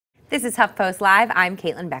This is HuffPost Live. I'm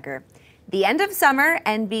Caitlyn Becker. The end of summer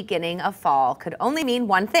and beginning of fall could only mean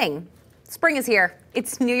one thing. Spring is here.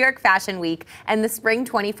 It's New York Fashion Week, and the Spring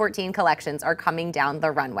 2014 collections are coming down the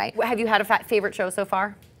runway. Have you had a favorite show so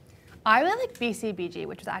far? I really like BCBG,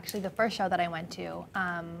 which was actually the first show that I went to.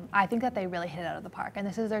 I think that they really hit it out of the park, and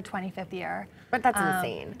this is their 25th year. But that's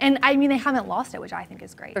insane. And I mean, they haven't lost it, which I think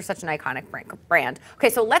is great. They're such an iconic brand. Okay,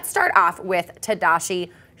 so let's start off with Tadashi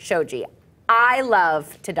Shoji. I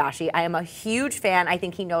love Tadashi. I am a huge fan. I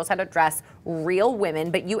think he knows how to dress real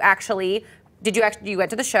women, but you went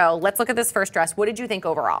to the show. Let's look at this first dress. What did you think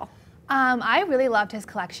overall? I really loved his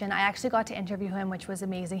collection. I actually got to interview him, which was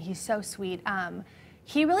amazing. He's so sweet.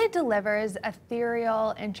 He really delivers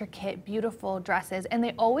ethereal, intricate, beautiful dresses, and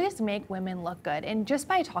they always make women look good. And just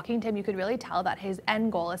by talking to him, you could really tell that his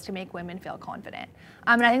end goal is to make women feel confident.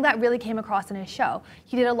 And I think that really came across in his show.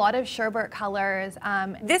 He did a lot of sherbet colors.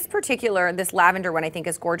 This lavender one I think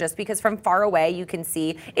is gorgeous because from far away you can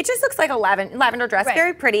see, it just looks like a lavender dress, right.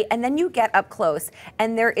 Very pretty, and then you get up close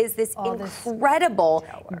and there is this incredible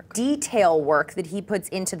detail work that he puts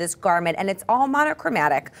into this garment, and it's all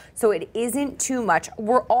monochromatic, so it isn't too much.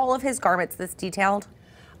 Were all of his garments this detailed?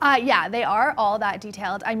 Yeah, they are all that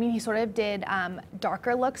detailed. I mean, he sort of did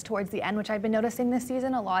darker looks towards the end, which I've been noticing this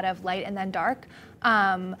season, a lot of light and then dark.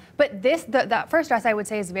 But that first dress, I would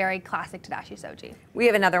say, is very classic Tadashi Shoji. We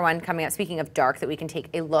have another one coming up, speaking of dark, that we can take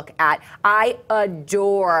a look at. I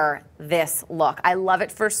adore this look. I love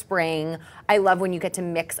it for spring. I love when you get to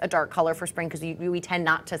mix a dark color for spring because we tend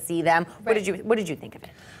not to see them. Right. What did you think of it?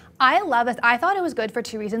 I love this. I thought it was good for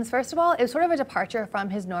two reasons. First of all, it was sort of a departure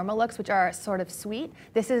from his normal looks, which are sort of sweet.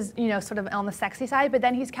 This is, sort of on the sexy side, but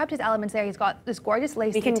then he's kept his elements there. He's got this gorgeous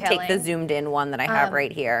lace detailing. You can take the zoomed in one that I have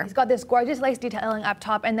right here. He's got this gorgeous lace detailing up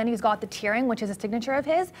top, and then he's got the tiering, which is a signature of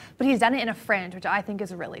his, but he's done it in a fringe, which I think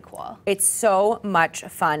is really cool. It's so much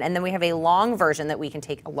fun. And then we have a long version that we can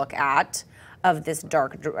take a look at of this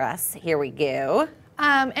dark dress. Here we go.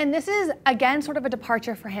 And this is, again, sort of a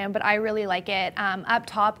departure for him, but I really like it. Up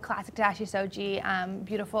top, classic Tadashi Shoji,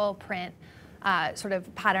 beautiful print sort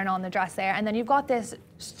of pattern on the dress there. And then you've got this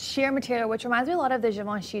sheer material, which reminds me a lot of the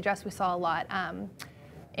Givenchy dress we saw a lot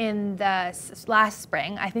in the last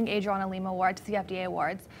spring. I think Adriana Lima wore it to the CFDA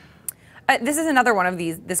Awards. This is another one of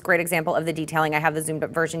this great example of the detailing. I have the zoomed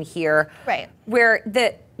up version here. Right. Where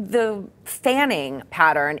the fanning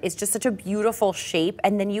pattern is just such a beautiful shape,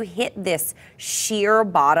 and then you hit this sheer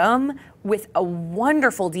bottom with a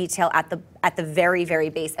wonderful detail at the very, very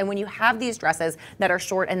base. And when you have these dresses that are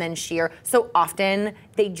short and then sheer, so often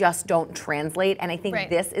they just don't translate. And I think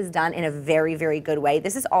this is done in a very, very good way.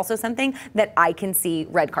 This is also something that I can see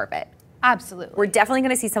red carpet. Absolutely. We're definitely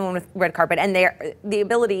going to see someone with red carpet, and the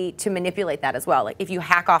ability to manipulate that as well. Like if you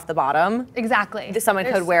hack off the bottom, exactly, someone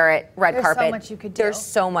could wear it red carpet. There's so much you could do. There's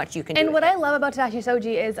so much you can do. And what I love about Tadashi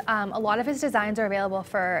Shoji is a lot of his designs are available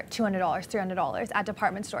for $200, $300 at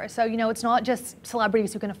department stores. So it's not just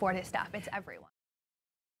celebrities who can afford his stuff; it's everyone.